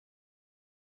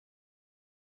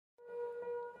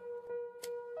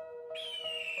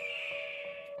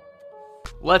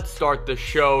Let's start the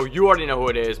show. You already know who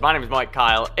it is. My name is Mike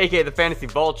Kyle, aka the Fantasy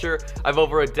Vulture. I've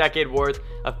over a decade worth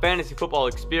of fantasy football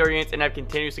experience, and I've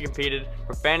continuously competed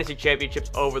for fantasy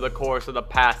championships over the course of the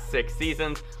past 6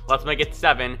 seasons. Let's make it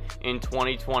 7 in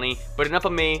 2020. But enough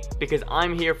of me, because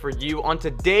I'm here for you on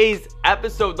today's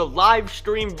episode, the live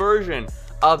stream version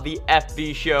of the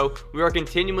FB show. We are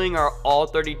continuing our All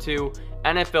 32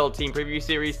 NFL team preview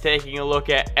series, taking a look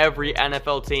at every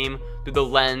NFL team through the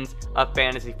lens of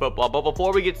fantasy football. But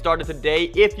before we get started today,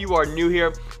 if you are new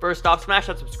here, first off, smash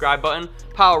that subscribe button,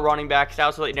 power running backs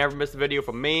out so that you never miss a video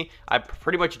from me. I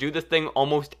pretty much do this thing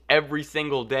almost every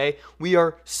single day. We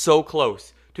are so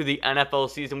close to the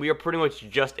NFL season. We are pretty much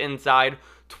just inside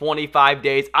 25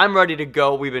 days. I'm ready to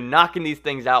go. We've been knocking these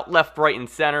things out left, right, and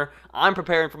center. I'm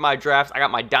preparing for my drafts. I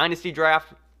got my dynasty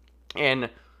draft in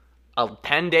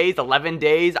 10 days, 11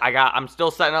 days. I'm still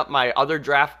setting up my other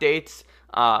draft dates.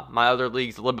 My other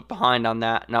league's a little bit behind on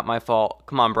that. Not my fault.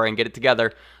 Come on, brain, get it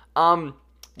together. What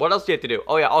else do you have to do?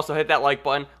 Oh yeah, also hit that like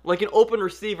button. Like an open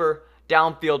receiver,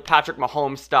 downfield, Patrick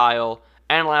Mahomes style.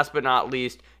 And last but not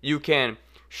least, you can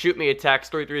shoot me a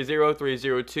text,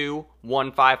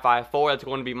 330-302-1554. That's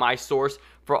going to be my source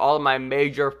for all of my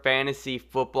major fantasy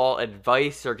football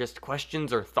advice or just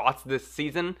questions or thoughts this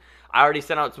season. I already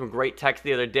sent out some great texts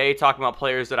the other day talking about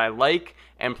players that I like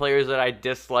and players that I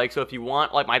dislike. So if you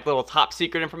want like my little top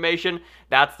secret information,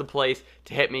 that's the place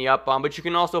to hit me up on. But you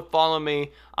can also follow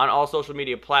me on all social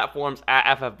media platforms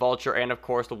at FFVulture, and of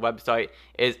course the website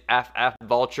is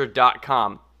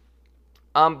ffvulture.com.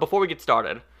 Before we get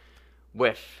started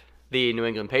with the New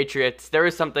England Patriots, there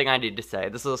is something I need to say.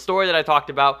 This is a story that I talked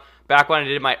about back when I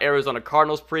did my Arizona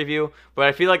Cardinals preview, but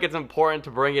I feel like it's important to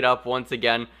bring it up once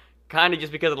again. Kind of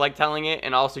just because I like telling it,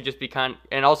 and also just to kind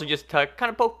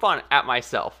of poke fun at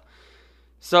myself.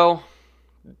 So,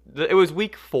 it was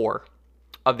week 4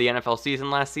 of the NFL season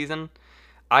last season.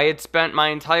 I had spent my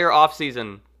entire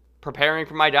offseason preparing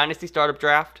for my Dynasty Startup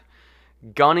Draft,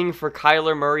 gunning for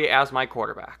Kyler Murray as my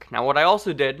quarterback. Now, what I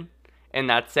also did in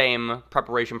that same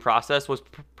preparation process was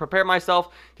prepare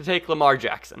myself to take Lamar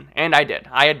Jackson. And I did.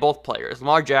 I had both players,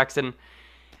 Lamar Jackson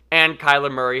and Kyler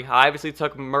Murray. I obviously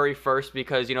took Murray first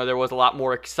because, there was a lot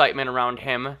more excitement around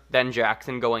him than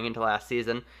Jackson going into last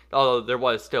season. Although there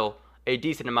was still a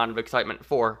decent amount of excitement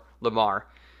for Lamar.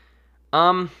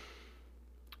 But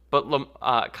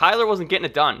Kyler wasn't getting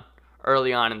it done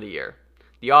early on in the year.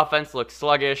 The offense looked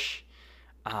sluggish.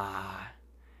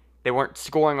 They weren't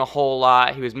scoring a whole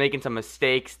lot. He was making some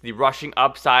mistakes. The rushing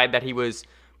upside that he was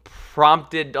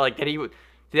prompted,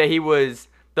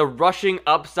 the rushing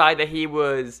upside that he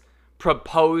was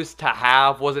proposed to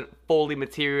have wasn't fully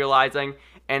materializing.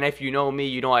 And if you know me,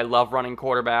 you know I love running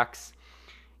quarterbacks.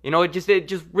 It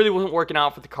just really wasn't working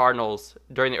out for the Cardinals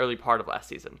during the early part of last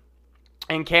season.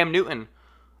 And Cam Newton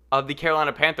of the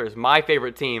Carolina Panthers, my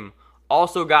favorite team,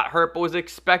 also got hurt, but was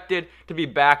expected to be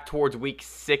back towards week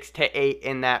 6 to 8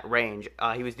 in that range.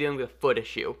 He was dealing with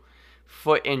a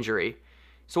foot injury.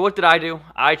 So what did I do?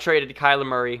 I traded Kyler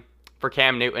Murray for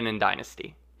Cam Newton in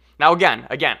Dynasty. Now again,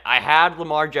 I had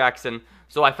Lamar Jackson,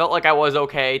 so I felt like I was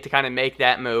okay to kind of make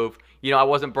that move. I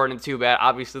wasn't burning too bad.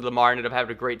 Obviously, Lamar ended up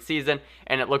having a great season,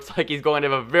 and it looks like he's going to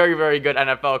have a very, very good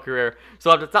NFL career.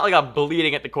 So it's not like I'm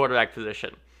bleeding at the quarterback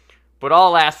position. But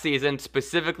all last season,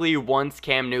 specifically once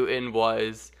Cam Newton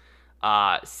was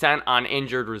sent on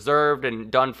injured reserve and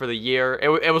done for the year,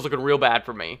 it was looking real bad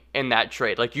for me in that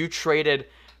trade. Like, you traded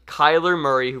Kyler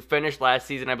Murray, who finished last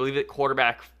season, I believe, at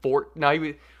quarterback 4.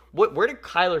 No, where did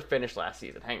Kyler finish last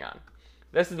season? Hang on.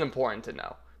 This is important to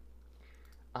know.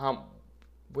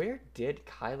 Where did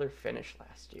Kyler finish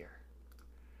last year?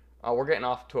 Oh, we're getting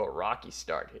off to a rocky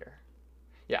start here.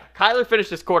 Yeah, Kyler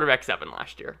finished as quarterback 7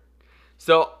 last year.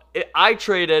 So I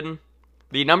traded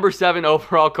the number 7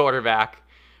 overall quarterback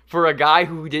for a guy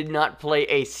who did not play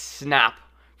a snap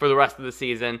for the rest of the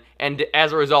season, and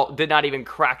as a result, did not even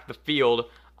crack the field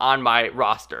on my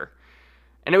roster.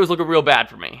 And it was looking real bad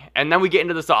for me. And then we get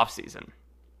into this offseason.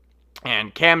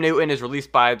 And Cam Newton is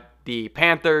released by the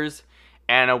Panthers.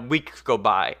 And a week goes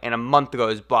by. And a month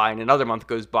goes by. And another month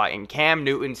goes by. And Cam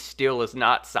Newton still is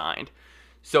not signed.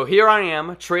 So here I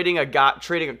am trading a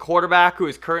quarterback who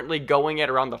is currently going at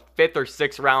around the 5th or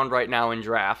 6th round right now in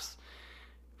drafts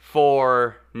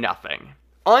for nothing.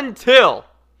 Until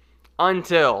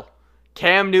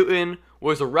Cam Newton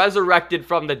was resurrected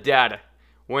from the dead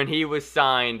when he was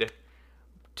signed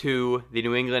to the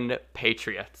New England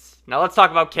Patriots. Now let's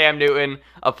talk about Cam Newton,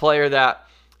 a player that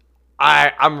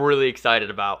I'm really excited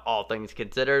about, all things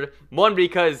considered. One,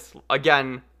 because,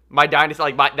 again, my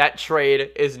dynasty, that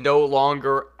trade is no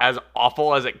longer as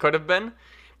awful as it could have been.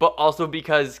 But also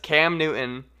because Cam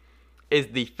Newton is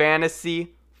the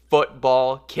fantasy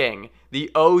football king,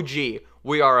 the OG.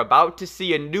 We are about to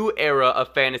see a new era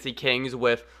of fantasy kings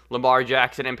with Lamar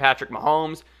Jackson and Patrick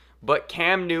Mahomes, but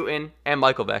Cam Newton and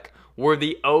Michael Vick were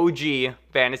the OG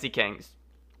fantasy kings.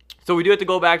 So we do have to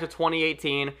go back to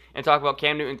 2018 and talk about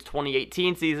Cam Newton's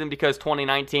 2018 season because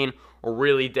 2019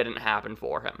 really didn't happen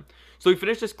for him. So he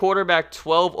finished as quarterback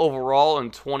 12 overall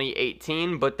in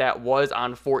 2018, but that was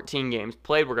on 14 games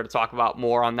played. We're going to talk about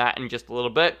more on that in just a little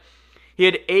bit. He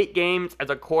had 8 games as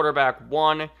a quarterback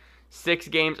 1, 6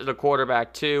 games as a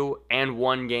quarterback 2, and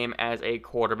 1 game as a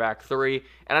quarterback 3.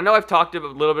 And I know I've talked a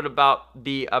little bit about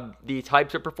the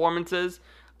types of performances.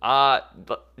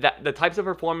 The types of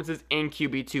performances in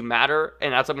QB2 matter,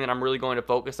 and that's something that I'm really going to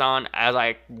focus on as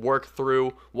I work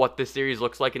through what this series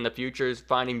looks like in the future, is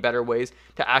finding better ways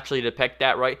to actually depict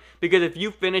that, right? Because if you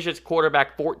finish as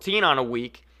quarterback 14 on a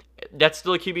week, that's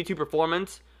still a QB2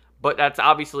 performance, but that's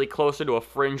obviously closer to a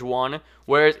fringe one.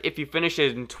 Whereas if you finish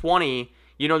in 20,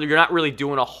 you know, you're not really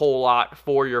doing a whole lot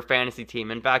for your fantasy team.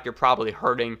 In fact, you're probably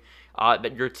hurting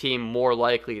that your team more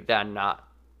likely than not.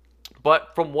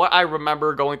 But from what I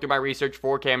remember going through my research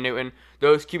for Cam Newton,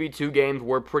 those QB2 games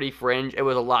were pretty fringe. It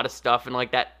was a lot of stuff in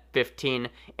like that 15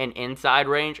 and inside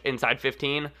range, inside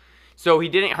 15. So he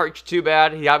didn't hurt you too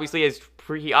bad. He obviously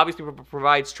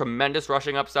provides tremendous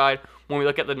rushing upside. When we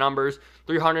look at the numbers,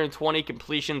 320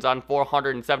 completions on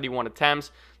 471 attempts,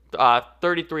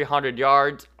 3,300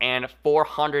 yards, and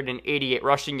 488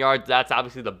 rushing yards. That's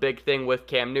obviously the big thing with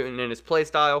Cam Newton in his play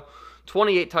style.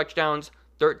 28 touchdowns,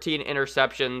 13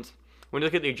 interceptions. When you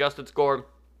look at the adjusted score,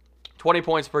 20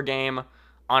 points per game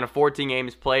on a 14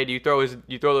 games played. You throw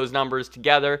those numbers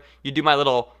together. You do my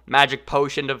little magic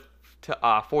potion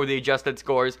for the adjusted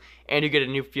scores, and you get a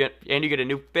new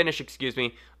finish,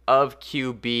 of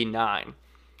QB9.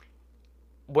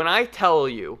 When I tell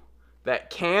you that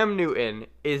Cam Newton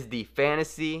is the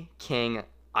fantasy king,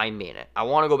 I mean it. I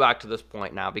want to go back to this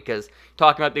point now because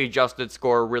talking about the adjusted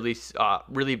score really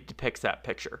depicts that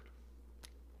picture.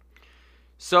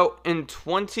 So in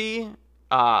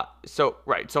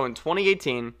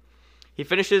 2018, he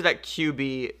finishes at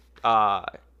QB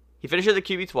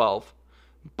 12,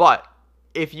 but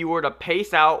if you were to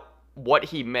pace out what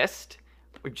he missed,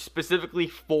 specifically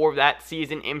for that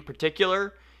season in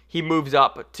particular, he moves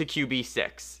up to QB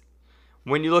 6.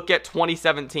 When you look at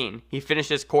 2017, he finished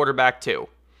as quarterback 2.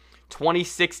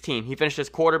 2016, he finished as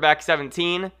quarterback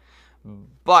 17,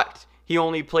 but he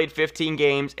only played 15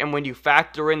 games, and when you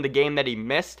factor in the game that he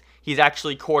missed, he's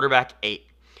actually quarterback 8.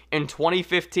 In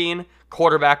 2015,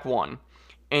 quarterback 1.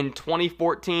 In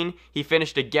 2014, he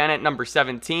finished again at number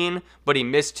 17, but he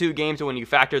missed 2 games, and when you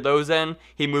factor those in,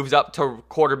 he moves up to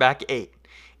quarterback 8.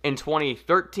 In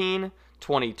 2013,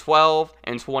 2012,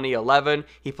 and 2011,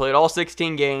 he played all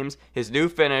 16 games. His new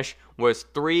finish was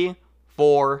 3-4-3.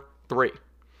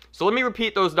 So let me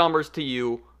repeat those numbers to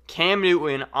you. Cam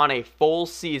Newton on a full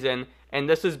season, and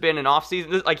this has been an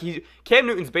offseason. Cam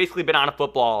Newton's basically been out of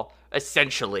football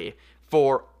essentially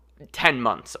for 10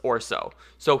 months or so.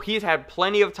 So he's had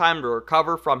plenty of time to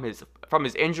recover from his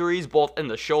injuries, both in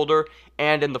the shoulder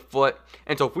and in the foot.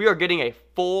 And so if we are getting a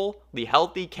fully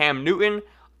healthy Cam Newton,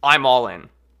 I'm all in.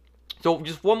 So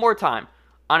just one more time,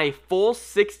 on a full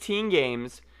 16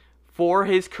 games for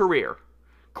his career,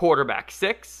 quarterback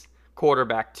 6,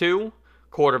 quarterback 2,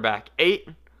 quarterback 8,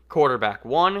 quarterback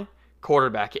 1,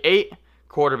 quarterback 8,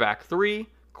 quarterback 3,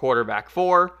 quarterback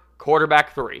 4,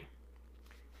 quarterback 3.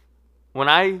 When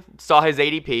I saw his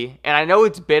ADP, and I know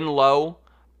it's been low,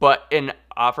 but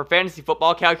for Fantasy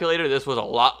Football Calculator, this was a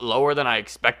lot lower than I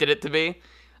expected it to be.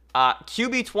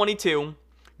 QB 22,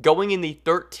 going in the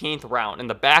 13th round, in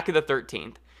the back of the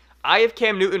 13th. I have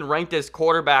Cam Newton ranked as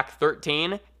quarterback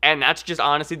 13, and that's just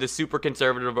honestly the super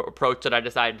conservative approach that I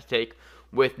decided to take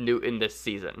with Newton this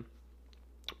season.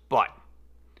 But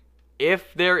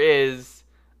if there is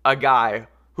a guy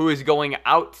who is going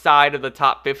outside of the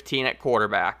top 15 at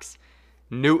quarterbacks,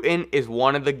 Newton is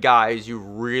one of the guys you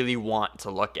really want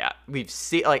to look at. We've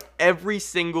seen, every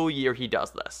single year he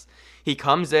does this. He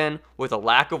comes in with a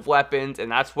lack of weapons,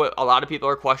 and that's what a lot of people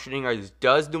are questioning,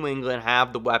 does New England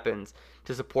have the weapons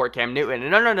to support Cam Newton?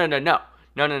 And no,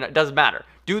 it doesn't matter.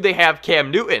 Do they have Cam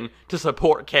Newton to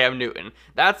support Cam Newton?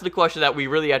 That's the question that we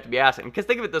really have to be asking. Because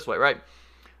think of it this way, right?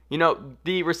 You know,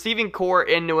 the receiving core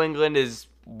in New England is,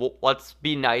 let's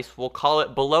be nice, we'll call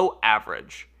it below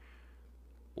average.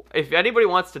 If anybody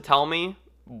wants to tell me,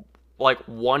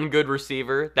 one good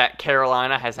receiver that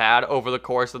Carolina has had over the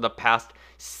course of the past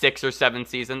 6 or 7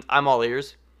 seasons, I'm all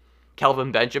ears.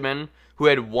 Kelvin Benjamin, who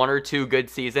had 1 or 2 good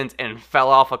seasons and fell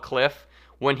off a cliff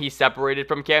when he separated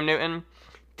from Cam Newton.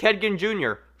 Ted Ginn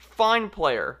Jr., fine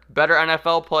player, better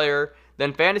NFL player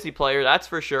than fantasy player, that's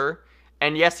for sure.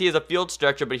 And yes, he is a field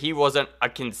stretcher, but he wasn't a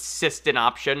consistent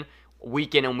option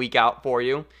week in and week out for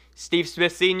you. Steve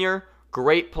Smith Sr.,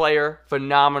 great player,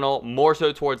 phenomenal, more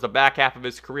so towards the back half of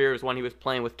his career is when he was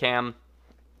playing with Cam.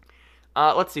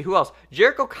 Let's see, who else?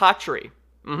 Jericho Cotchery.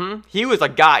 He was a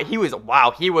guy. He was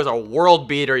a world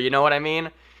beater, you know what I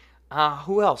mean?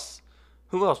 Who else?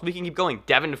 We can keep going.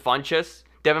 Devin Funchess.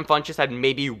 Devin Funchess had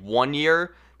maybe 1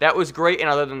 year. That was great, and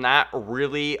other than that,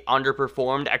 really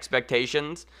underperformed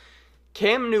expectations.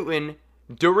 Cam Newton,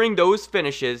 during those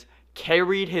finishes,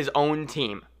 carried his own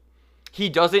team. He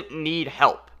doesn't need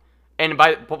help. And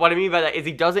what I mean by that is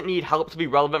he doesn't need help to be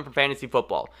relevant for fantasy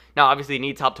football. Now, obviously, he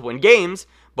needs help to win games,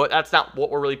 but that's not what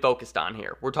we're really focused on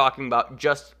here. We're talking about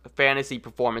just fantasy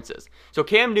performances. So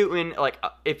Cam Newton,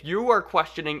 if you are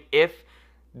questioning if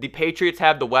the Patriots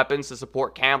have the weapons to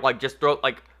support Cam,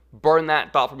 burn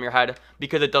that thought from your head,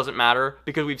 because it doesn't matter,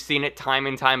 because we've seen it time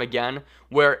and time again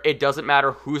where it doesn't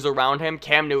matter who's around him.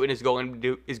 Cam Newton is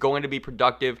going to be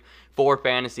productive for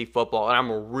fantasy football, and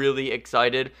I'm really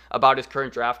excited about his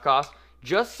current draft cost.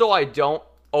 Just so I don't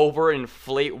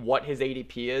overinflate what his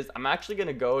ADP is, I'm actually going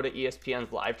to go to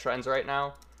ESPN's Live Trends right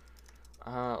now.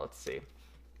 Let's see.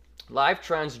 Live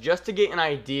Trends, just to get an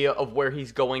idea of where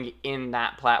he's going in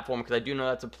that platform, because I do know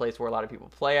that's a place where a lot of people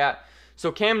play at.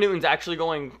 So Cam Newton's actually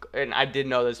going, and I did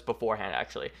know this beforehand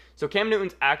actually. So Cam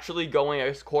Newton's actually going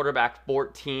as quarterback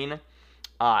 14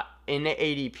 in the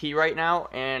ADP right now,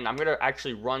 and I'm going to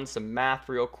actually run some math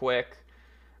real quick.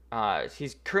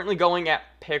 He's currently going at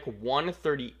pick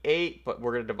 138, but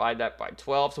we're going to divide that by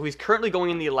 12. So he's currently going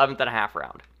in the 11th and a half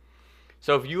round.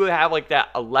 So if you have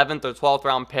that 11th or 12th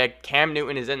round pick, Cam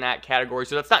Newton is in that category.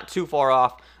 So that's not too far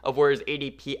off of where his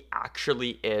ADP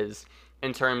actually is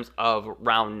in terms of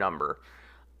round number.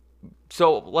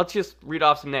 So let's just read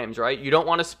off some names, right? You don't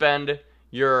want to spend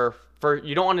you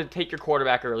don't want to take your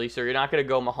quarterback early, so you're not going to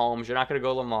go Mahomes, you're not going to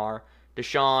go Lamar,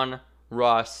 Deshaun,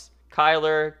 Russ,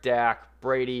 Kyler, Dak,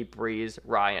 Brady, Breeze,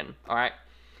 Ryan. All right.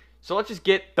 So let's just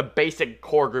get the basic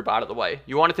core group out of the way.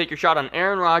 You want to take your shot on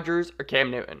Aaron Rodgers or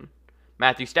Cam Newton,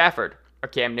 Matthew Stafford or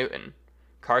Cam Newton,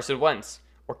 Carson Wentz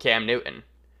or Cam Newton,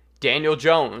 Daniel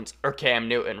Jones or Cam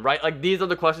Newton, right? These are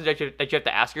the questions that you have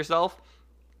to ask yourself.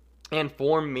 And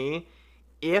for me,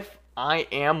 if I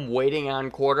am waiting on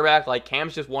quarterback,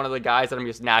 Cam's just one of the guys that I'm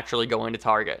just naturally going to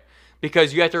target.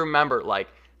 Because you have to remember,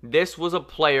 this was a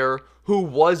player who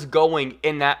was going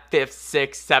in that 5th,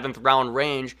 6th, 7th round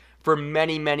range for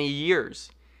many, many years.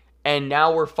 And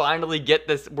now we're finally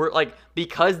because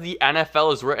the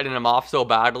NFL has written him off so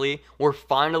badly, we're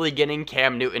finally getting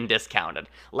Cam Newton discounted.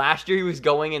 Last year he was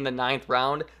going in the 9th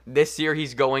round. This year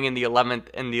he's going in the 11th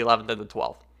and the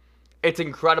 12th. It's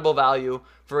incredible value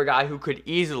for a guy who could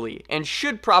easily and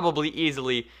should probably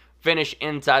easily finish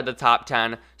inside the top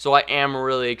 10. So I am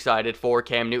really excited for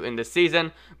Cam Newton this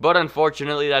season. But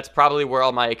unfortunately, that's probably where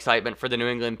all my excitement for the New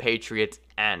England Patriots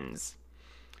ends.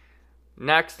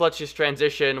 Next, let's just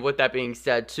transition, with that being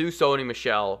said, to Sony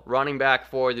Michel, running back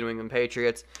for the New England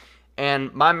Patriots.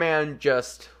 And my man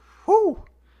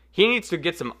he needs to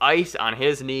get some ice on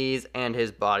his knees and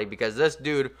his body, because this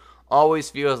dude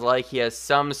always feels like he has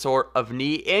some sort of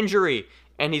knee injury,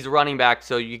 and he's running back,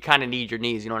 so you kind of need your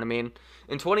knees, you know what I mean?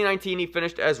 In 2019, he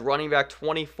finished as running back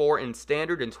 24 in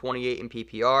standard and 28 in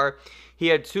PPR. He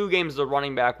had 2 games as a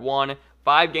running back 1,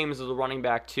 5 games as a running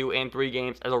back 2, and 3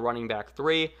 games as a running back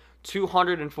 3.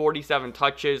 247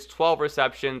 touches, 12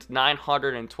 receptions,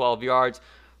 912 yards,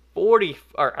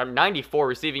 94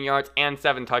 receiving yards, and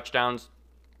 7 touchdowns.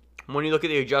 When you look at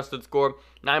the adjusted score,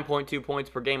 9.2 points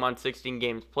per game on 16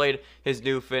 games played. His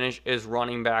new finish is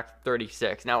running back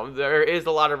 36. Now, there is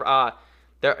a lot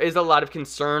of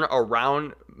concern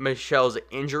around Michel's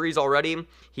injuries already.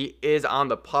 He is on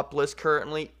the PUP list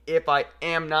currently, if I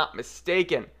am not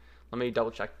mistaken. Let me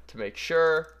double check to make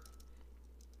sure.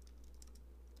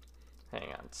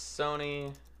 Hang on.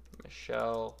 Sony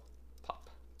Michel PUP.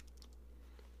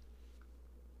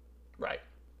 Right.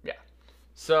 Yeah.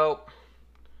 So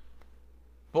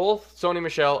both Sony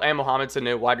Michel and Mohamed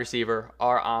Sanu, wide receiver,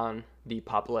 are on the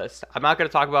PUP list. I'm not going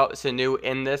to talk about Sanu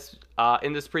in this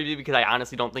preview, because I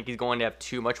honestly don't think he's going to have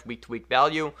too much week-to-week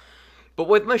value. But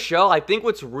with Michel, I think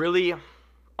what's really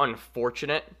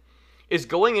unfortunate is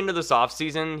going into this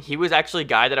offseason, he was actually a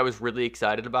guy that I was really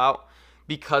excited about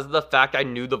because of the fact I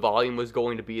knew the volume was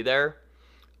going to be there.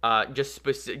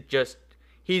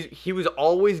 He was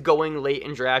always going late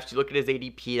in drafts. You look at his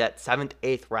ADP, that 7th,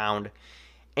 8th round.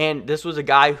 And this was a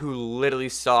guy who literally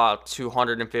saw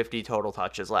 250 total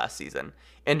touches last season.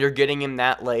 And you're getting him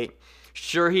that late.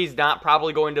 Sure, he's not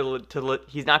probably going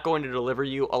he's not going to deliver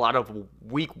you a lot of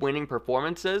week winning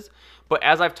performances, but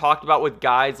as I've talked about with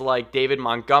guys like David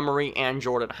Montgomery and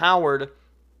Jordan Howard,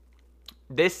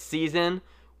 this season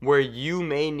where you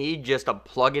may need just a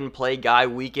plug and play guy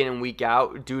week in and week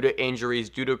out due to injuries,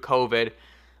 due to COVID,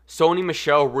 Sony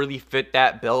Michel really fit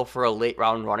that bill for a late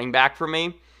round running back for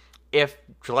me. If,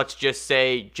 let's just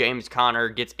say, James Conner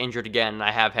gets injured again and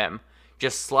I have him,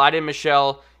 just slide in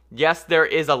Michel. Yes, there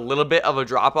is a little bit of a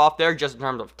drop-off there just in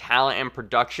terms of talent and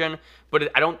production, but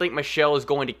I don't think Michel is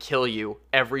going to kill you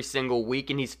every single week,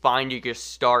 and he's fine to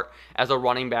just start as a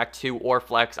running back 2 or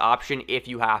flex option if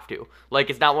you have to. Like,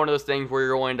 it's not one of those things where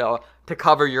you're going to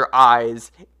cover your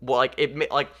eyes. Well,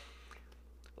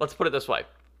 let's put it this way.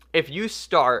 If you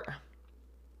start...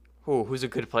 who's a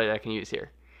good player that I can use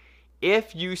here?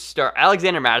 If you start...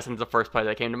 Alexander Madison's the first player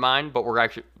that came to mind, but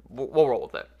we'll roll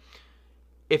with it.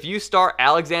 If you start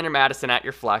Alexander Madison at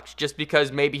your flex, just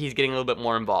because maybe he's getting a little bit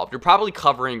more involved, you're probably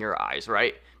covering your eyes,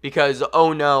 right? Because,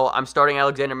 oh no, I'm starting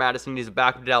Alexander Madison, he's a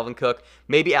backup to Dalvin Cook.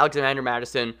 Maybe Alexander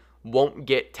Madison won't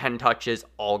get 10 touches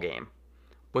all game.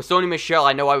 With Sony Michel,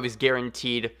 I know I was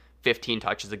guaranteed 15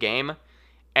 touches a game.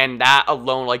 And that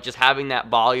alone, like just having that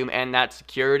volume and that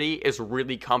security is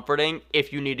really comforting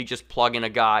if you need to just plug in a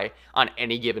guy on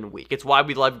any given week. It's why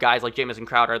we love guys like Jamison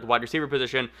Crowder at the wide receiver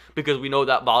position, because we know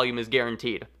that volume is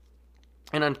guaranteed.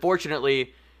 And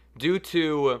unfortunately, due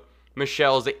to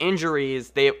Michel's injuries,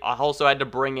 they also had to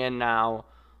bring in now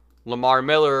Lamar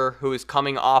Miller, who is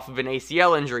coming off of an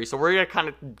ACL injury. So we're going to kind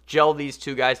of gel these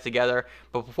two guys together.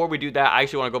 But before we do that, I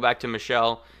actually want to go back to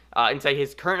Michel. And say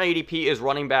his current ADP is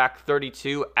running back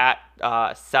 32 at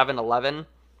 7-11.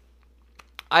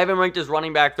 I have him ranked as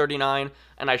running back 39,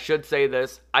 and I should say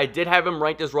this. I did have him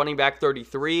ranked as running back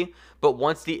 33, but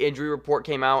once the injury report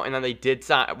came out, and then they did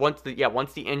sign, once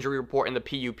the injury report and the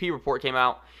PUP report came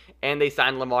out, and they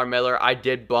signed Lamar Miller, I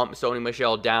did bump Sony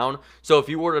Michel down. So if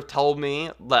you would have told me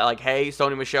that, like, hey,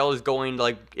 Sony Michel is going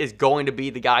to be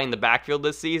the guy in the backfield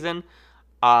this season,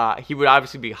 he would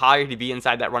obviously be higher. He'd be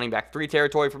inside that running back 3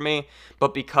 territory for me.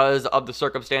 But because of the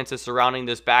circumstances surrounding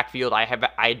this backfield,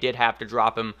 I did have to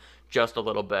drop him just a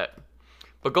little bit.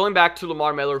 But going back to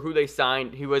Lamar Miller, who they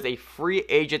signed, he was a free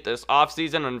agent this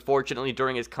offseason. Unfortunately,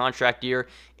 during his contract year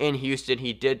in Houston,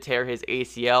 he did tear his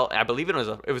ACL. I believe it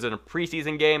was in a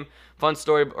preseason game. Fun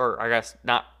story, or I guess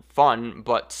not fun,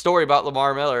 but story about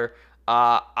Lamar Miller.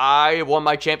 I won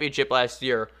my championship last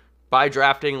year by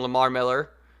drafting Lamar Miller,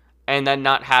 and then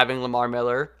not having Lamar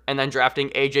Miller, and then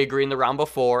drafting A.J. Green the round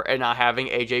before, and not having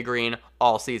A.J. Green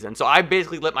all season. So I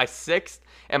basically lit my 6th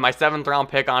and my 7th round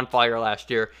pick on fire last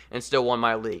year, and still won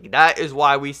my league. That is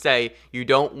why we say you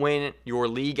don't win your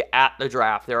league at the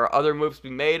draft. There are other moves to be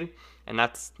made, and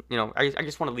that's, I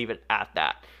just want to leave it at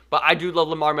that. But I do love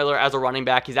Lamar Miller as a running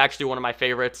back. He's actually one of my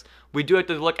favorites. We do have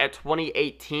to look at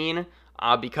 2018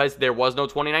 because there was no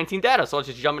 2019 data, so let's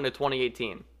just jump into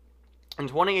 2018. In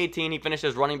 2018, he finished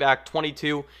as running back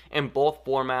 22 in both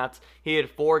formats. He had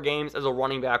 4 games as a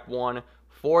running back 1,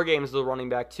 4 games as a running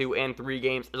back 2, and 3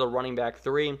 games as a running back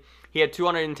 3. He had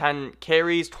 210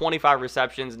 carries, 25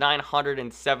 receptions,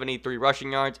 973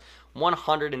 rushing yards,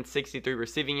 163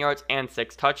 receiving yards, and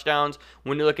 6 touchdowns.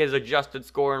 When you look at his adjusted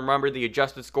score, and remember the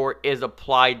adjusted score is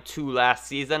applied to last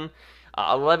season,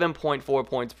 11.4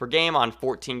 points per game on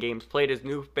 14 games played. His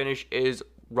new finish is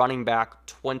running back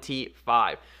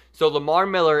 25. So Lamar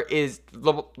Miller is,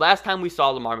 last time we saw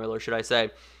Lamar Miller, should I say,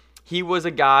 he was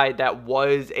a guy that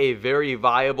was a very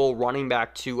viable running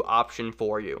back 2 option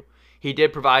for you. He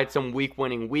did provide some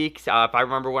week-winning weeks. If I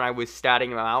remember when I was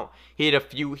statting him out, he had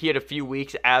a few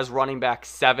weeks as running back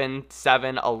 7,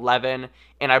 11,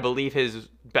 and I believe his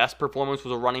best performance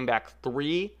was a running back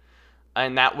 3,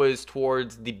 and that was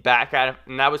towards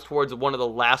towards one of the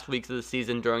last weeks of the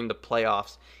season during the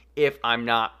playoffs, if I'm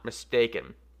not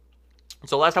mistaken.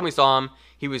 So last time we saw him,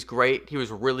 he was great. He was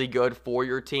really good for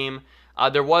your team.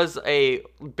 There was a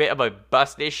bit of a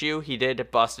bust issue. He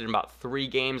did bust in about 3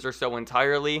 games or so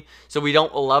entirely. So we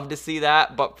don't love to see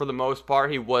that, but for the most part,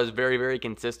 he was very, very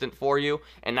consistent for you.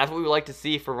 And that's what we like to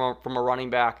see from a running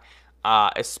back,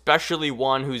 especially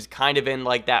one who's kind of in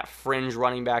like that fringe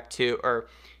running back 2, or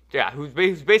yeah, who's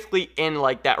basically in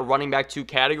like that running back 2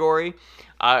 category.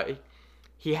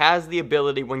 He has the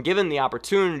ability, when given the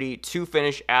opportunity, to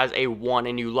finish as a 1,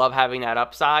 and you love having that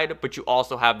upside, but you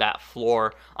also have that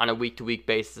floor on a week-to-week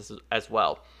basis as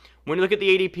well. When you look at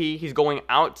the ADP, he's going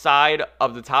outside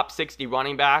of the top 60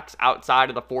 running backs, outside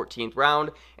of the 14th round,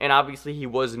 and obviously he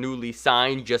was newly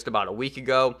signed just about a week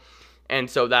ago. And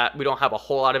so that we don't have a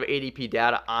whole lot of ADP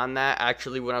data on that.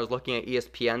 Actually, when I was looking at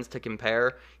ESPN's to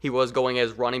compare, he was going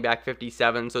as running back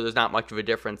 57, so there's not much of a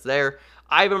difference there.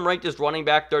 I have him ranked as running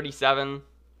back 37.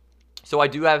 So I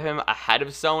do have him ahead of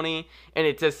Sony, and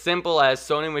it's as simple as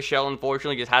Sony Michel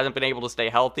unfortunately just hasn't been able to stay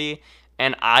healthy,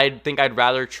 and I think I'd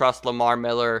rather trust Lamar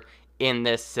Miller in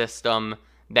this system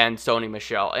than Sony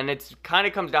Michel. And it kind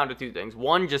of comes down to two things.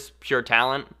 One, just pure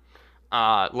talent.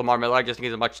 Lamar Miller, I just think,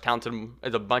 is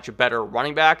a much better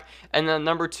running back. And then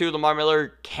number two, Lamar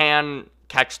Miller can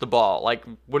catch the ball. Like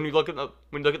when you look at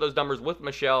those numbers with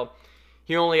Michel,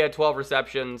 he only had 12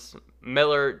 receptions.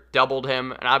 Miller doubled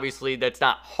him, and obviously that's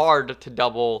not hard to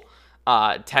double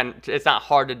 10. It's not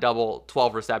hard to double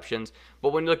 12 receptions.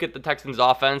 But when you look at the Texans'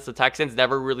 offense, the Texans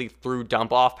never really threw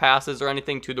dump-off passes or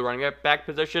anything to the running back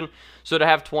position. So to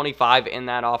have 25 in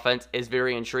that offense is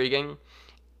very intriguing.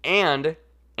 And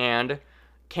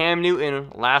Cam Newton,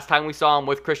 last time we saw him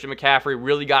with Christian McCaffrey,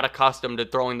 really got accustomed to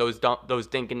throwing those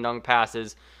dink and dunk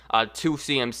passes to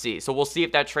CMC. So we'll see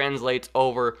if that translates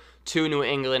over to New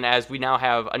England as we now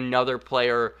have another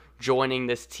player joining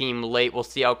this team late. We'll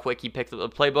see how quick he picks up the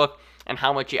playbook and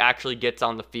how much he actually gets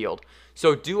on the field.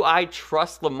 So do I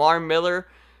trust Lamar Miller?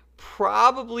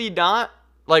 Probably not.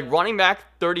 Like, running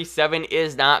back 37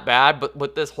 is not bad, but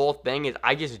what this whole thing is,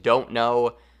 I just don't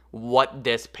know what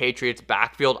this Patriots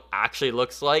backfield actually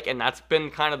looks like, and that's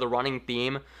been kind of the running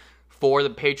theme for the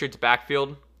Patriots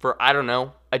backfield for, I don't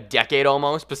know, a decade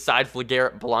almost, besides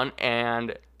LeGarrette Blount.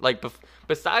 And, like,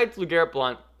 besides LeGarrette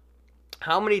Blount,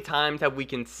 how many times have we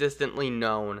consistently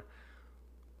known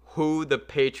who the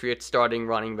Patriots starting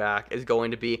running back is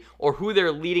going to be, or who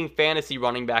their leading fantasy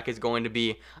running back is going to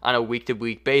be on a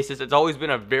week-to-week basis? It's always been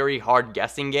a very hard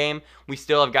guessing game. We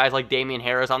still have guys like Damian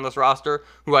Harris on this roster,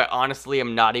 who I honestly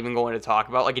am not even going to talk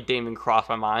about. Like, it didn't even cross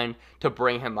my mind to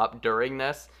bring him up during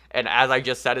this. And as I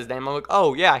just said his name, I'm like,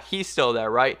 oh yeah, he's still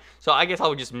there, right? So I guess I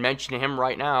would just mention him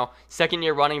right now.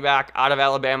 Second-year running back out of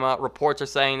Alabama. Reports are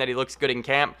saying that he looks good in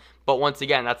camp. But once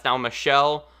again, that's now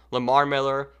Michel, Lamar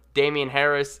Miller, Damian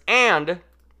Harris, and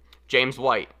James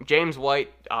White. James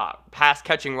White,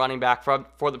 pass-catching running back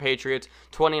for the Patriots.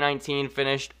 2019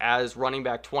 finished as running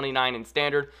back 29 in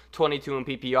standard, 22 in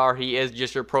PPR. He is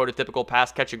just your prototypical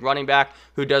pass-catching running back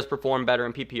who does perform better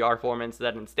in PPR formats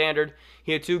than in standard.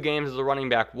 He had 2 games as a running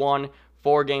back 1,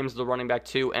 4 games as a running back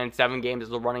 2, and 7 games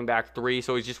as a running back 3.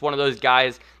 So he's just one of those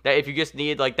guys that if you just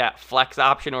need like that flex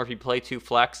option, or if you play 2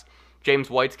 flex, James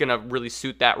White's going to really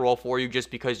suit that role for you,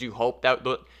 just because you hope that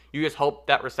you just hope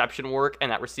that reception work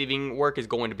and that receiving work is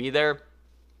going to be there.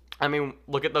 I mean,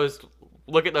 look at those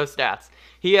stats.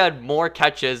 He had more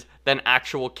catches than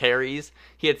actual carries.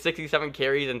 He had 67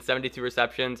 carries and 72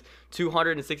 receptions,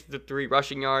 263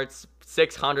 rushing yards,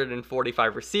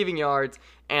 645 receiving yards,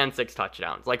 and 6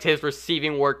 touchdowns. Like, his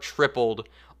receiving work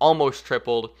almost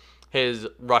tripled his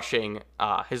rushing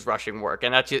work,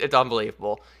 and it's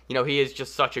unbelievable. You know, he is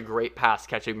just such a great pass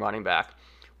catching running back.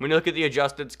 When you look at the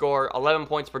adjusted score, 11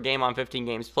 points per game on 15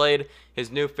 games played. His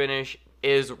new finish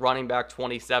is running back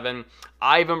 27.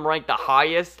 I have him ranked the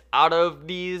highest out of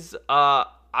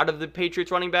the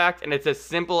Patriots running backs, and it's as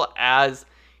simple as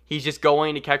he's just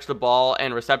going to catch the ball,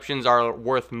 and receptions are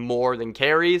worth more than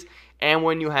carries. And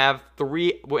when you have a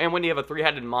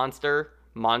 3-headed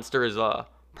monster is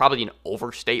probably an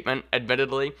overstatement,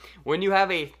 admittedly. When you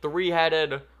have a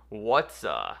 3-headed,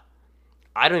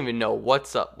 I don't even know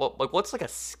what's a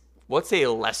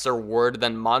lesser word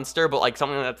than monster, but like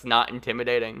something that's not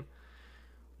intimidating.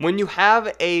 When you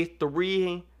have a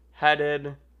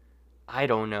 3-headed,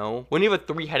 when you have a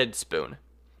 3-headed spoon,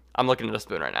 I'm looking at a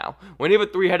spoon right now. When you have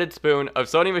a 3-headed spoon of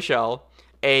Sony Michel,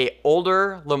 a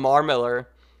older Lamar Miller,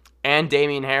 and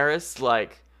Damian Harris,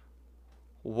 like,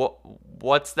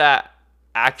 what's that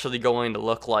actually going to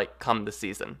look like come the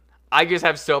season? I just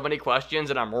have so many questions,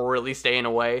 and I'm really staying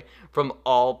away from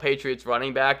all Patriots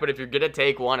running back. But if you're going to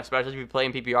take one, especially if you play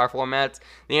in PPR formats,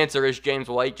 the answer is James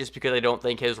White, just because I don't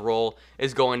think his role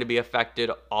is going to be affected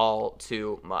all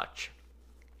too much.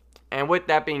 And with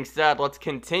that being said, let's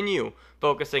continue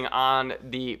focusing on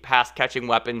the pass-catching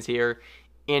weapons here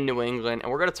in New England.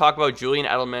 And we're going to talk about Julian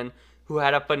Edelman, who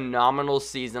had a phenomenal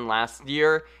season last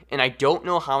year, and I don't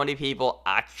know how many people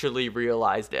actually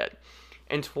realized it.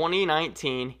 In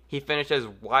 2019, he finished as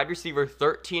wide receiver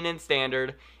 13 in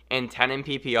standard and 10 in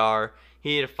PPR.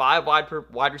 He had 5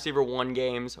 wide receiver 1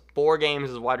 games, 4 games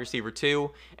as wide receiver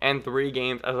 2, and 3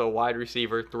 games as a wide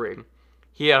receiver 3.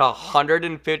 He had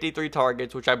 153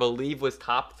 targets, which I believe was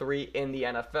top 3 in the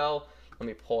NFL. Let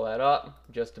me pull that up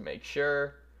just to make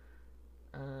sure.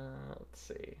 Let's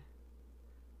see.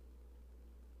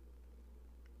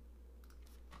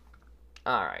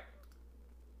 All right.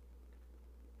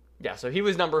 Yeah, so he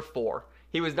was number 4.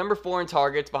 He was number 4 in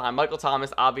targets behind Michael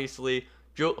Thomas, obviously,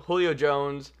 Julio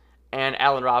Jones, and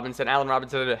Allen Robinson. Allen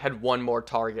Robinson had one more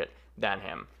target than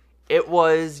him. It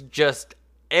was just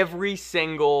every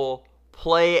single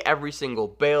play, every single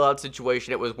bailout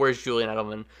situation. It was, where's Julian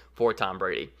Edelman for Tom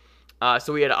Brady?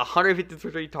 So we had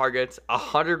 153 targets,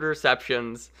 100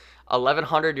 receptions,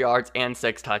 1,100 yards, and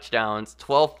 6 touchdowns,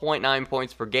 12.9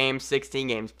 points per game, 16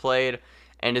 games played,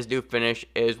 and his new finish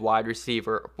is wide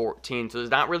receiver 14. So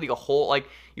there's not really a whole, like,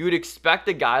 you would expect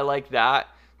a guy like that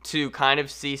to kind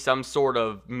of see some sort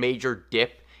of major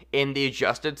dip in the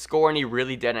adjusted score, and he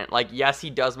really didn't. Like, yes, he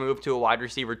does move to a wide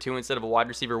receiver 2 instead of a wide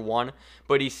receiver 1,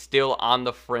 but he's still on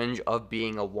the fringe of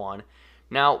being a 1.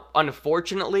 Now,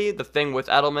 unfortunately, the thing with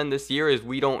Edelman this year is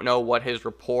we don't know what his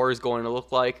rapport is going to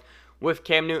look like with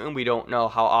Cam Newton. We don't know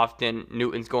how often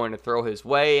Newton's going to throw his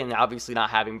way, and obviously not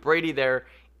having Brady there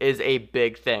is a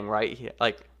big thing, right?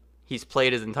 He's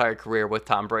played his entire career with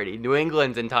Tom Brady. New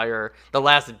England's the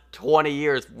last 20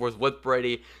 years was with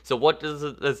Brady. So what does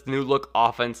this new look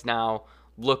offense now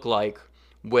look like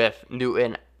with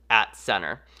Newton at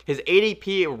center? His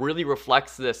ADP really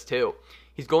reflects this too.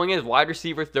 He's going as wide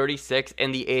receiver 36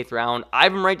 in the 8th round. I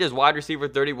have him ranked as wide receiver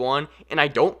 31, and I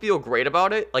don't feel great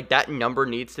about it. Like, that number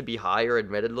needs to be higher,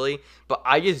 admittedly, but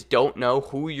I just don't know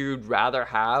who you'd rather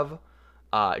have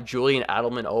Julian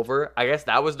Edelman over. I guess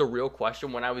that was the real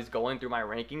question when I was going through my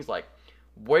rankings. Like,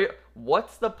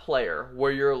 what's the player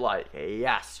where you're like,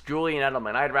 yes, Julian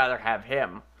Edelman, I'd rather have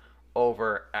him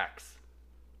over X.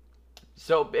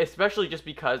 So, especially just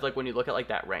because, like, when you look at, like,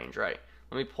 that range, right?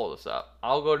 Let me pull this up.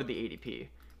 I'll go to the ADP.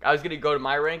 I was going to go to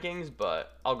my rankings,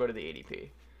 but I'll go to the ADP.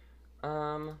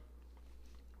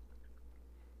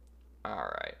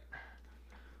 Alright.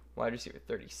 Wide receiver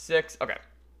 36. Okay.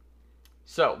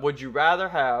 So, would you rather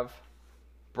have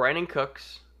Brandon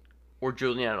Cooks or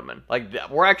Julian Edelman? Like,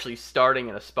 we're actually starting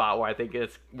in a spot where I think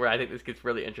this gets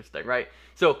really interesting, right?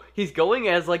 So, he's going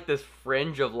as, like, this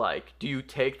fringe of, like, do you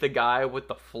take the guy with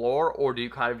the floor, or do you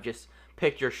kind of just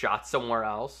pick your shots somewhere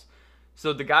else?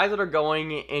 So the guys that are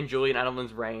going in Julian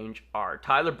Edelman's range are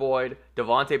Tyler Boyd,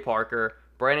 Devontae Parker,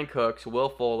 Brandon Cooks, Will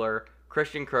Fuller,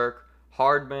 Christian Kirk,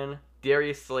 Hardman,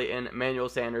 Darius Slayton, Emmanuel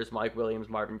Sanders, Mike Williams,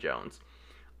 Marvin Jones.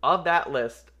 Of that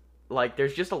list, like,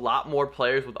 there's just a lot more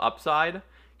players with upside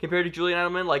compared to Julian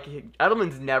Edelman. Like,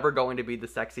 Edelman's never going to be the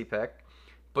sexy pick,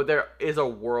 but there is a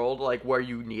world, like, where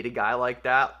you need a guy like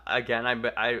that. Again,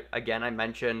 I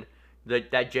mentioned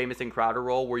that Jamison Crowder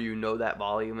role where you know that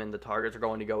volume and the targets are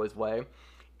going to go his way.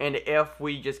 And if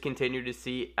we just continue to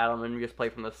see Edelman just play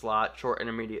from the slot, short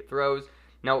intermediate throws,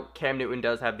 now Cam Newton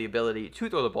does have the ability to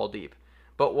throw the ball deep.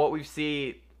 But what we've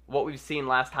seen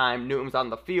last time Newton was on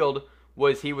the field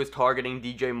was he was targeting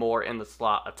DJ Moore in the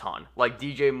slot a ton. Like,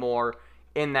 DJ Moore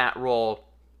in that role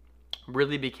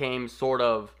really became sort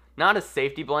of not a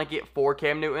safety blanket for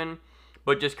Cam Newton,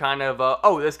 but just kind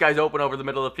of, this guy's open over the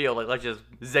middle of the field. Like, let's just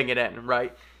zing it in,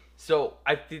 right? So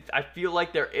I feel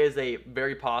like there is a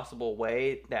very possible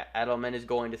way that Edelman is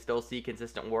going to still see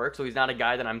consistent work. So he's not a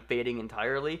guy that I'm fading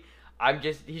entirely.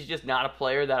 He's just not a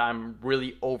player that I'm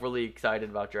really overly excited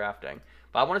about drafting.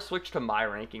 But I want to switch to my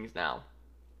rankings now,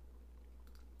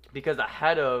 because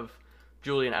ahead of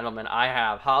Julian Edelman, I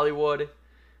have Hollywood.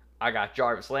 I got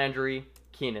Jarvis Landry,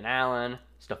 Keenan Allen,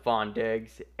 Stephon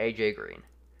Diggs, AJ Green.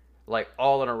 Like,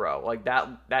 all in a row. Like,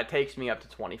 that takes me up to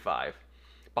 25.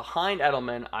 Behind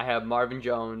Edelman, I have Marvin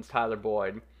Jones, Tyler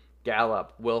Boyd,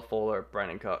 Gallup, Will Fuller,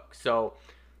 Brandon Cook. So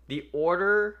the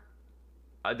order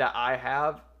that I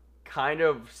have kind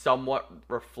of somewhat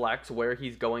reflects where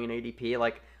he's going in ADP.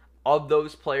 Like, of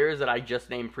those players that I just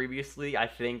named previously, I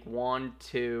think 1,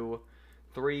 2,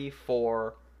 3,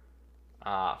 4,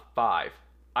 5.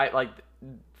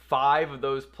 Five of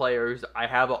those players, I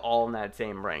have it all in that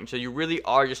same range. So you really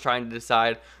are just trying to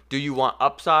decide, do you want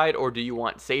upside or do you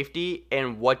want safety?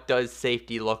 And what does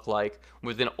safety look like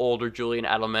with an older Julian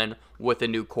Edelman with a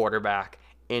new quarterback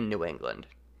in New England?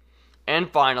 And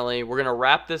finally, we're going to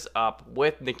wrap this up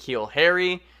with N'Keal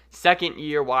Harry,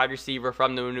 second-year wide receiver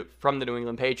from the New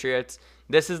England Patriots.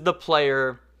 This is the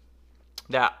player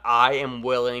that I am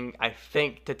willing, I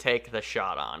think, to take the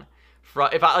shot on.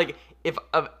 If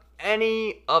of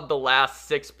any of the last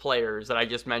 6 players that I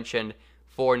just mentioned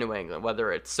for New England,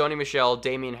 whether it's Sony Michel,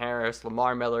 Damian Harris,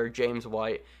 Lamar Miller, James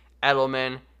White,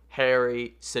 Edelman,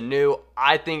 Harry, Sanu,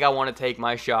 I think I want to take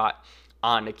my shot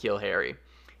on N'Keal Harry.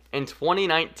 In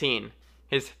 2019,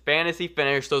 his fantasy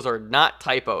finish, those are not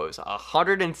typos,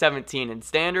 117 in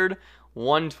standard,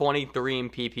 123 in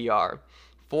PPR.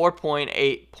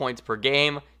 4.8 points per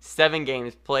game, 7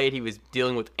 games played. He was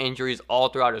dealing with injuries all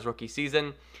throughout his rookie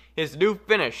season. His new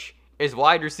finish is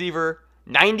wide receiver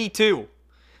 92.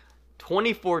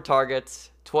 24 targets,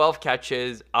 12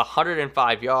 catches,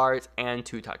 105 yards, and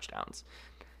 2 touchdowns.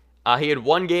 He had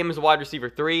one game as a wide receiver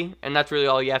 3, and that's really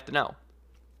all you have to know.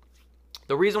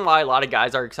 The reason why a lot of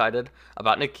guys are excited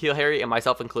about N'Keal Harry, and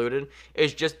myself included,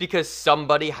 is just because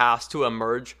somebody has to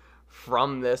emerge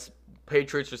from this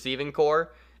Patriots receiving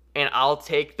core, and I'll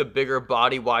take the bigger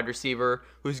body wide receiver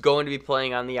who's going to be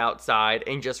playing on the outside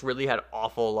and just really had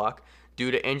awful luck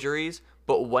due to injuries.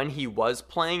 But when he was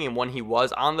playing and when he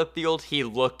was on the field, he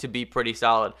looked to be pretty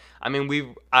solid. I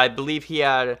mean, I believe he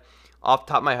had, off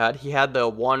the top of my head, he had the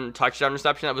one touchdown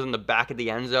reception that was in the back of the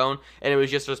end zone, and it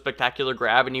was just a spectacular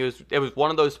grab, and it was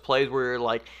one of those plays where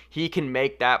like he can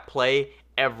make that play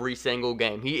every single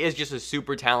game. He is just a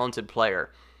super talented player.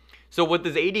 So with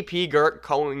his ADP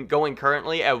going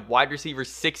currently at wide receiver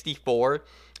 64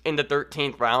 in the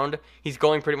 13th round, he's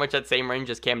going pretty much that same range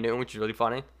as Cam Newton, which is really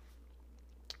funny.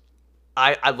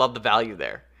 I love the value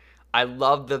there. I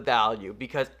love the value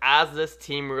because as this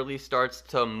team really starts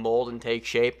to mold and take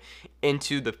shape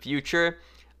into the future,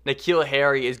 N'Keal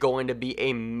Harry is going to be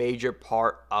a major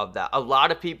part of that. A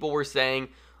lot of people were saying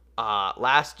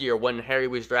last year when Harry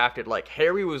was drafted, like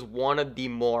Harry was one of the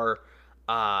more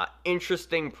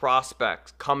interesting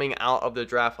prospects coming out of the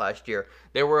draft last year.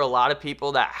 There were a lot of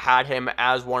people that had him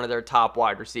as one of their top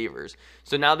wide receivers.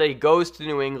 So now that he goes to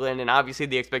New England, and obviously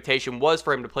the expectation was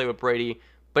for him to play with Brady,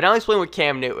 but now he's playing with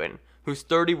Cam Newton, who's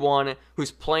 31,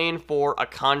 who's playing for a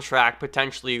contract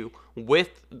potentially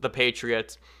with the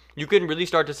Patriots. You can really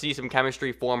start to see some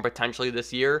chemistry form potentially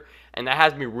this year, and that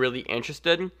has me really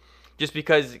interested. Just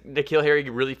because N'Keal Harry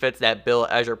really fits that bill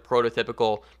as your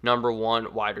prototypical number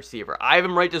 1 wide receiver. I have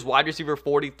him ranked as wide receiver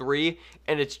 43,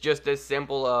 and it's just as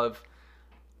simple of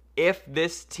if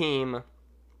this team,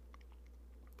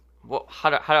 well, how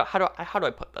do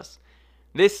I put this?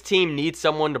 This team needs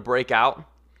someone to break out,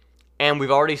 and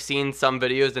we've already seen some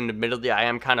videos, and admittedly, I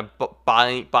am kind of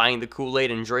buying the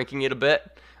Kool-Aid and drinking it a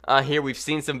bit. Here, we've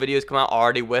seen some videos come out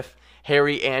already with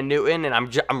Harry and Newton, and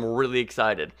I'm really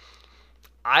excited.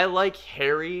 I like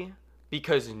Harry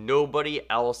because nobody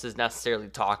else is necessarily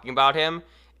talking about him,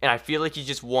 and I feel like he's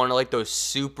just one of like those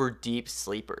super deep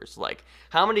sleepers. Like,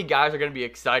 how many guys are going to be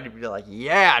excited to be like,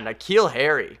 yeah, N'Keal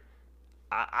Harry?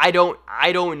 I don't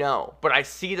know, but I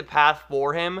see the path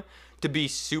for him to be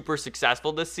super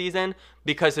successful this season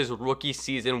because his rookie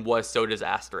season was so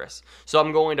disastrous. So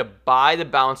I'm going to buy the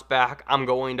bounce back, I'm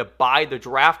going to buy the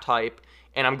draft hype,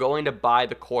 and I'm going to buy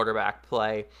the quarterback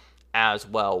play as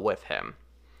well with him.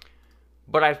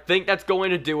 But I think that's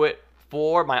going to do it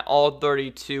for my All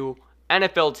 32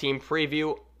 NFL team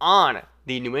preview on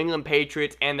the New England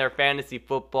Patriots and their fantasy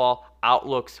football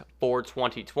outlooks for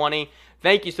 2020.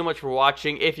 Thank you so much for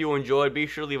watching. If you enjoyed, be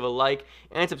sure to leave a like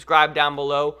and subscribe down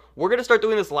below. We're going to start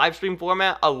doing this live stream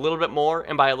format a little bit more,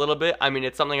 and by a little bit, I mean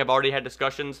it's something I've already had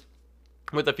discussions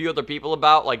with a few other people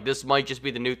about. Like, this might just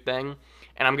be the new thing,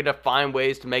 and I'm going to find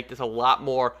ways to make this a lot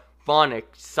more fun,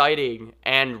 exciting,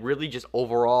 and really just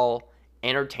overall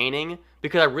entertaining,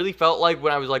 because I really felt like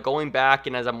when I was like going back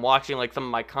and as I'm watching like some of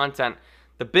my content,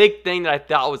 the big thing that I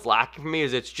thought was lacking for me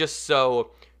is it's just so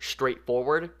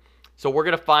straightforward. So we're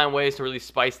going to find ways to really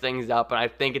spice things up, and I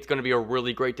think it's going to be a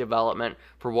really great development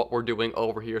for what we're doing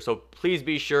over here. So please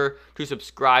be sure to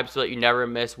subscribe so that you never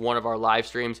miss one of our live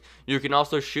streams. You can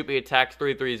also shoot me a text,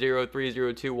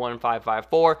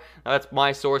 330-302-1554. Now, that's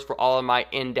my source for all of my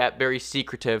in-depth, very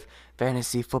secretive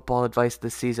fantasy football advice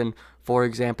this season. For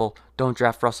example, don't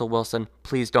draft Russell Wilson.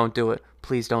 Please don't do it.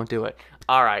 Please don't do it.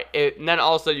 All right. And then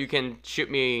also you can shoot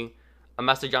me a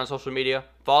message on social media.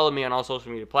 Follow me on all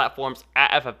social media platforms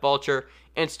at FFVulture,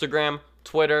 Instagram,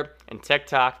 Twitter, and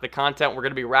TikTok. The content, we're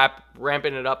going to be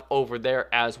ramping it up over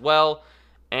there as well.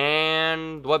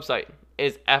 And the website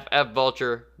is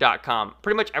ffvulture.com.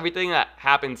 Pretty much everything that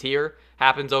happens here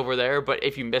happens over there, but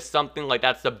if you missed something, like,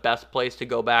 that's the best place to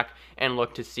go back and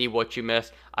look to see what you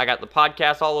missed. I got the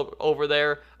podcast all over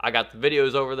there. I got the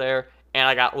videos over there, and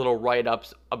I got little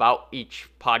write-ups about each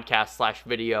podcast /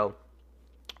 video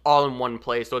all in one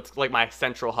place. So it's like my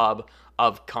central hub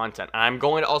of content. And I'm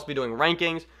going to also be doing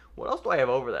rankings. What else do I have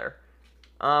over there?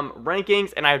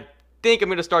 Rankings, and I think I'm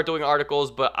going to start doing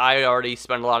articles, but I already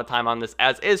spend a lot of time on this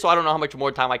as is, so I don't know how much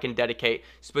more time I can dedicate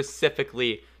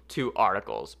specifically to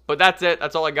articles. But that's it.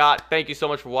 That's all I got. Thank you so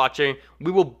much for watching.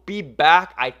 We will be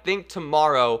back, I think,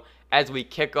 tomorrow as we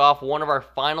kick off one of our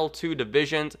final 2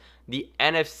 divisions, the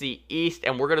NFC East,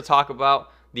 and we're going to talk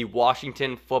about the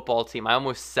Washington football team. I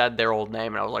almost said their old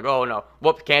name, and I was like, oh no,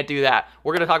 whoop, can't do that.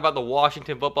 We're going to talk about the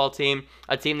Washington football team,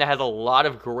 a team that has a lot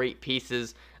of great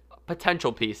pieces,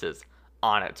 potential pieces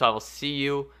on it. So I will see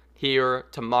you here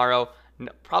tomorrow,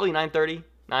 probably 9:30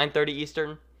 9:30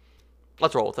 Eastern.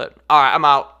 Let's roll with it. All right, I'm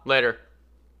out. Later.